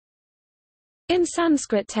In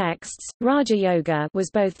Sanskrit texts, Raja Yoga was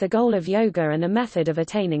both the goal of yoga and a method of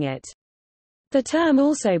attaining it. The term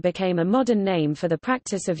also became a modern name for the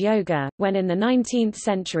practice of yoga, when in the 19th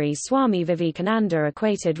century Swami Vivekananda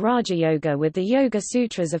equated Raja Yoga with the Yoga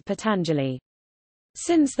Sutras of Patanjali.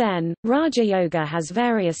 Since then, Raja Yoga has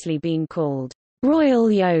variously been called Royal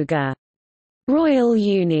Yoga, Royal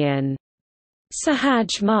Union,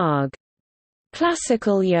 Sahaj Marg,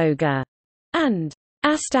 Classical Yoga, and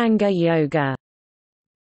Astanga Yoga.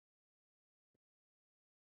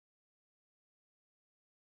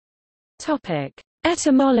 Topic: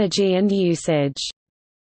 Etymology and usage.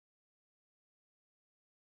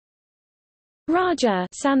 Raja,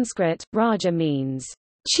 Sanskrit, Raja means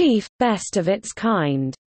chief, best of its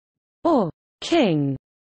kind, or king.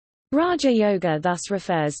 Raja Yoga thus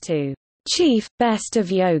refers to chief, best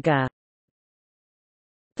of yoga.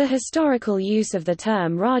 The historical use of the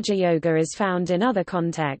term Raja Yoga is found in other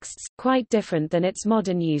contexts, quite different than its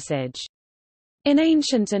modern usage. In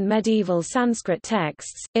ancient and medieval Sanskrit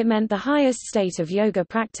texts, it meant the highest state of yoga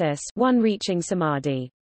practice, one reaching samadhi.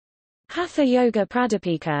 Hatha Yoga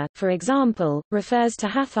Pradipika, for example, refers to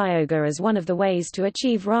Hatha Yoga as one of the ways to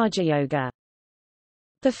achieve Raja Yoga.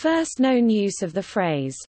 The first known use of the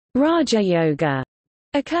phrase, Raja Yoga,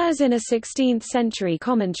 occurs in a 16th-century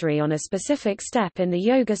commentary on a specific step in the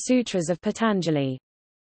Yoga Sutras of Patanjali.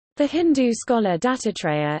 The Hindu scholar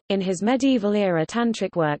Dattatreya, in his medieval-era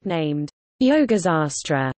tantric work named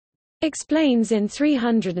Yogasastra, explains in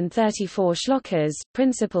 334 shlokas,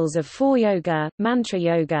 principles of four yoga, mantra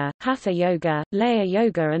yoga, hatha yoga, laya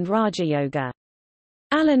yoga and raja yoga.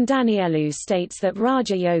 Alan Danielou states that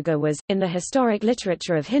Raja Yoga was, in the historic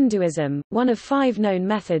literature of Hinduism, one of 5 known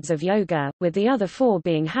methods of yoga, with the other 4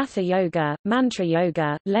 being Hatha Yoga, Mantra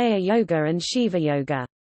Yoga, Laya Yoga and Shiva Yoga.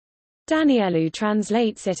 Danielou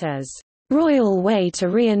translates it as royal way to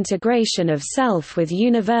reintegration of self with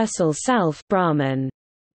universal self Brahman.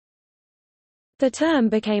 The term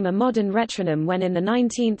became a modern retronym when in the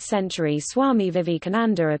 19th century Swami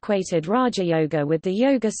Vivekananda equated Raja Yoga with the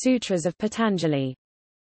Yoga Sutras of Patanjali.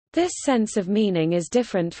 This sense of meaning is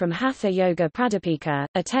different from Hatha Yoga Pradipika,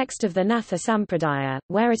 a text of the Natha Sampradaya,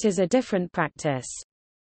 where it is a different practice.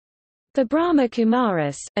 The Brahma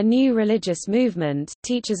Kumaris, a new religious movement,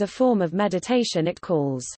 teaches a form of meditation it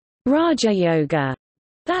calls Raja Yoga,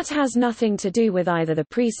 that has nothing to do with either the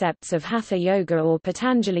precepts of Hatha Yoga or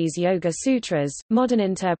Patanjali's Yoga Sutras. Modern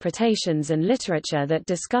interpretations and literature that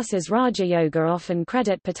discusses Raja Yoga often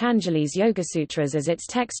credit Patanjali's Yoga Sutras as its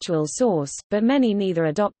textual source, but many neither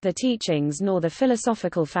adopt the teachings nor the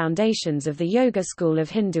philosophical foundations of the Yoga school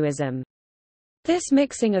of Hinduism. This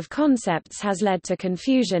mixing of concepts has led to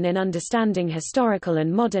confusion in understanding historical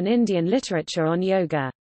and modern Indian literature on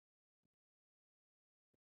yoga.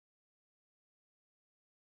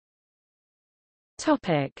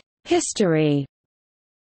 History.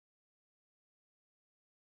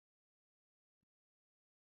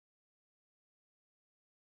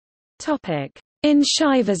 In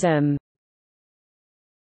Shaivism.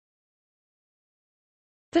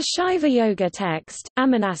 The Shaiva Yoga text,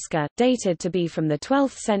 Amanaska, dated to be from the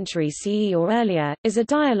 12th century CE or earlier, is a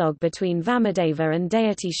dialogue between Vamadeva and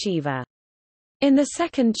deity Shiva. In the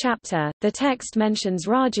second chapter, the text mentions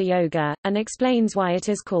Raja Yoga, and explains why it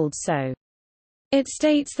is called so. It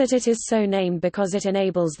states that it is so named because it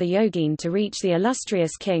enables the yogin to reach the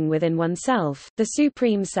illustrious king within oneself, the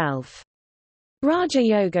Supreme Self. Raja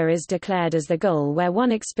Yoga is declared as the goal where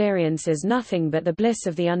one experiences nothing but the bliss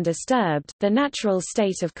of the undisturbed, the natural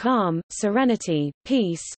state of calm, serenity,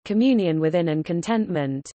 peace, communion within and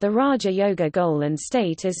contentment. The Raja Yoga goal and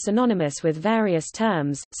state is synonymous with various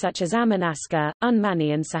terms, such as Amanaska,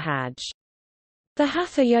 Unmani and Sahaj. The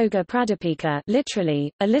Hatha Yoga Pradipika,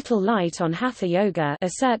 literally, a little light on Hatha Yoga,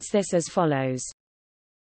 asserts this as follows.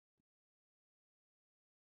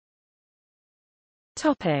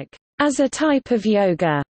 As a type of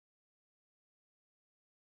yoga.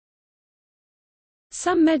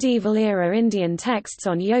 Some medieval-era Indian texts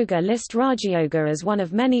on yoga list Raja Yoga as one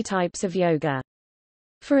of many types of yoga.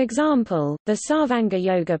 For example, the Sarvanga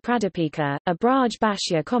Yoga Pradipika, a Braj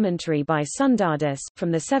Bhashya commentary by Sundardis,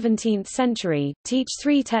 from the 17th century, teach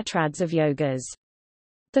 3 tetrads of yogas.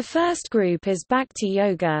 The first group is Bhakti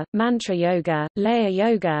Yoga, Mantra Yoga, Laya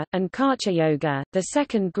Yoga, and Karcha Yoga. The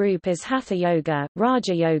second group is Hatha Yoga,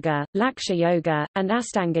 Raja Yoga, Laksha Yoga, and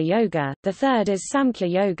Astanga Yoga. The third is Samkhya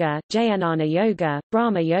Yoga, Jnana Yoga,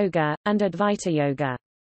 Brahma Yoga, and Advaita Yoga.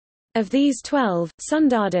 Of these 12,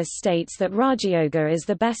 Sundardis states that Raja Yoga is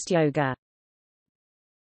the best yoga.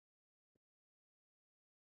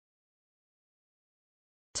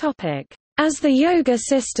 As the yoga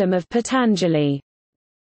system of Patanjali.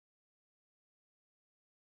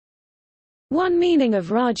 One meaning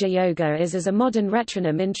of Raja Yoga is as a modern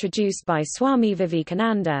retronym introduced by Swami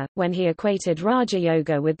Vivekananda, when he equated Raja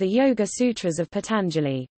Yoga with the Yoga Sutras of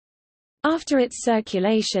Patanjali. After its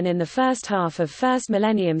circulation in the first half of 1st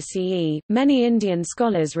millennium CE, many Indian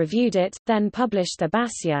scholars reviewed it, then published the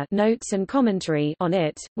Bhasya notes and commentary on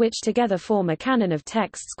it, which together form a canon of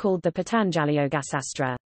texts called the Patanjali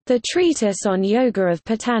Yogasastra, the treatise on yoga of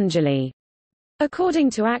Patanjali. According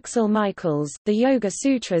to Axel Michaels, the Yoga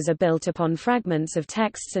Sutras are built upon fragments of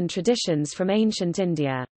texts and traditions from ancient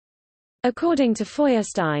India. According to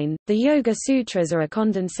Feuerstein, the Yoga Sutras are a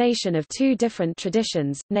condensation of two different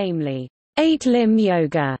traditions, namely, eight-limb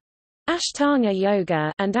yoga, Ashtanga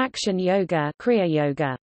yoga, and action yoga, Kriya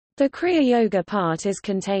yoga. The Kriya yoga part is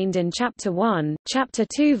contained in Chapter 1, Chapter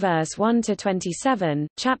 2 verse 1 to 27,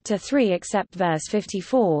 Chapter 3 except verse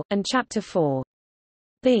 54, and Chapter 4.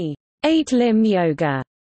 The eight-limb yoga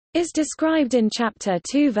is described in Chapter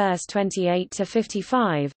 2 verse 28 to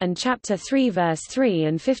 55, and Chapter 3 verse 3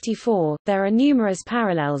 and 54. There are numerous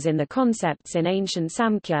parallels in the concepts in ancient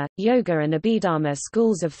Samkhya, Yoga and Abhidharma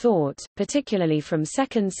schools of thought, particularly from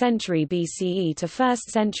 2nd century BCE to 1st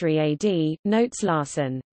century AD, notes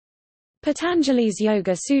Larson. Patanjali's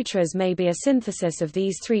Yoga Sutras may be a synthesis of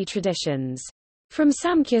these three traditions. From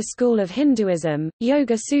Samkhya school of Hinduism,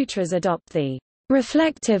 Yoga Sutras adopt the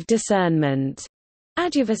reflective discernment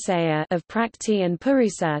Adhyavasaya of Prakti and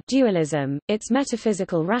Purusa dualism, its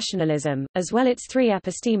metaphysical rationalism, as well its three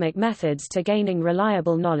epistemic methods to gaining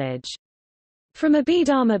reliable knowledge. From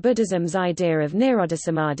Abhidharma Buddhism's idea of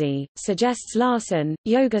Nirodhasamadhi, suggests Larson,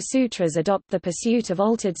 Yoga Sutras adopt the pursuit of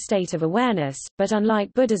altered state of awareness, but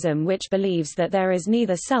unlike Buddhism which believes that there is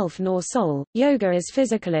neither self nor soul, yoga is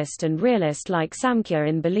physicalist and realist like Samkhya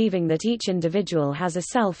in believing that each individual has a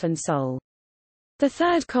self and soul. The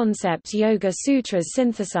third concept Yoga Sutras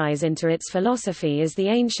synthesize into its philosophy is the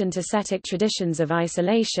ancient ascetic traditions of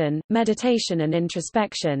isolation, meditation and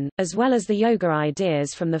introspection, as well as the yoga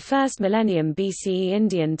ideas from the 1st millennium BCE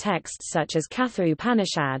Indian texts such as Katha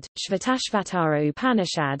Upanishad, Shvatashvatara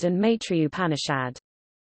Upanishad and Maitri Upanishad.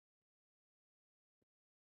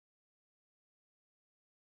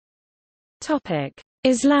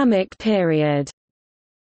 Islamic period.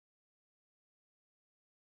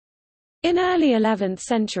 In early 11th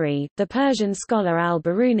century, the Persian scholar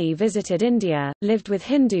al-Biruni visited India, lived with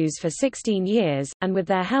Hindus for 16 years, and with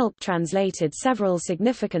their help translated several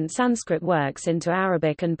significant Sanskrit works into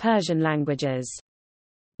Arabic and Persian languages.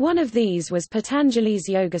 One of these was Patanjali's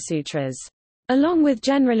Yoga Sutras. Along with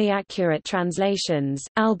generally accurate translations,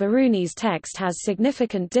 al-Biruni's text has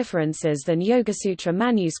significant differences than Yogasutra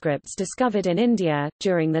manuscripts discovered in India,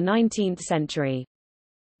 during the 19th century.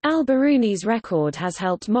 Al-Biruni's record has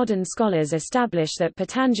helped modern scholars establish that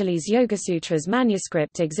Patanjali's Yogasutras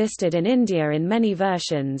manuscript existed in India in many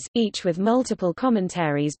versions, each with multiple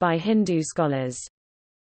commentaries by Hindu scholars.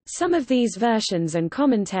 Some of these versions and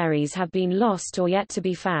commentaries have been lost or yet to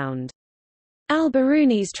be found.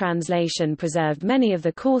 Al-Biruni's translation preserved many of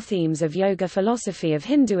the core themes of yoga philosophy of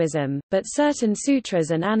Hinduism, but certain sutras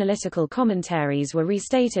and analytical commentaries were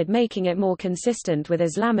restated, making it more consistent with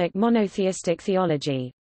Islamic monotheistic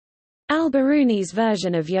theology. Al-Biruni's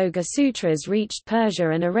version of Yoga Sutras reached Persia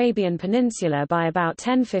and Arabian Peninsula by about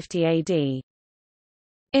 1050 AD.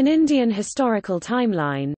 In Indian historical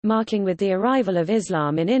timeline, marking with the arrival of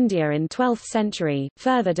Islam in India in 12th century,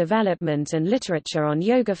 further development and literature on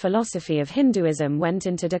yoga philosophy of Hinduism went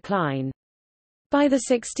into decline. By the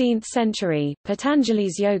 16th century,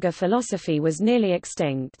 Patanjali's yoga philosophy was nearly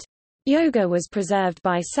extinct. Yoga was preserved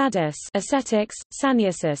by sadhus ascetics,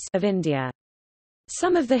 sannyasis of India.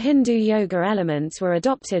 Some of the Hindu yoga elements were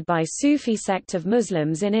adopted by Sufi sect of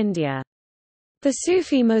Muslims in India. The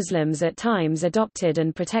Sufi Muslims at times adopted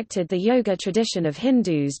and protected the yoga tradition of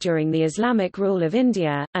Hindus during the Islamic rule of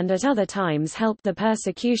India, and at other times helped the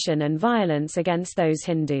persecution and violence against those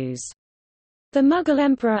Hindus. The Mughal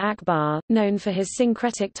Emperor Akbar, known for his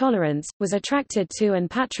syncretic tolerance, was attracted to and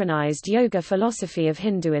patronized yoga philosophy of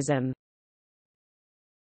Hinduism.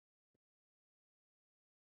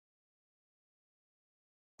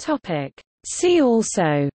 See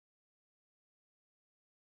also: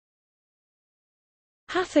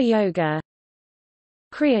 Hatha Yoga,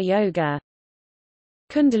 Kriya Yoga,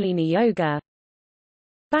 Kundalini Yoga,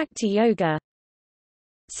 Bhakti Yoga,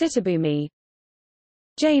 Sitabhumi,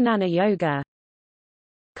 Jnana Yoga,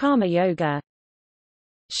 Karma Yoga,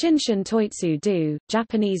 Shinshin Toitsu Do,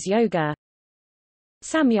 Japanese Yoga,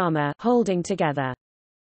 Samyama holding together.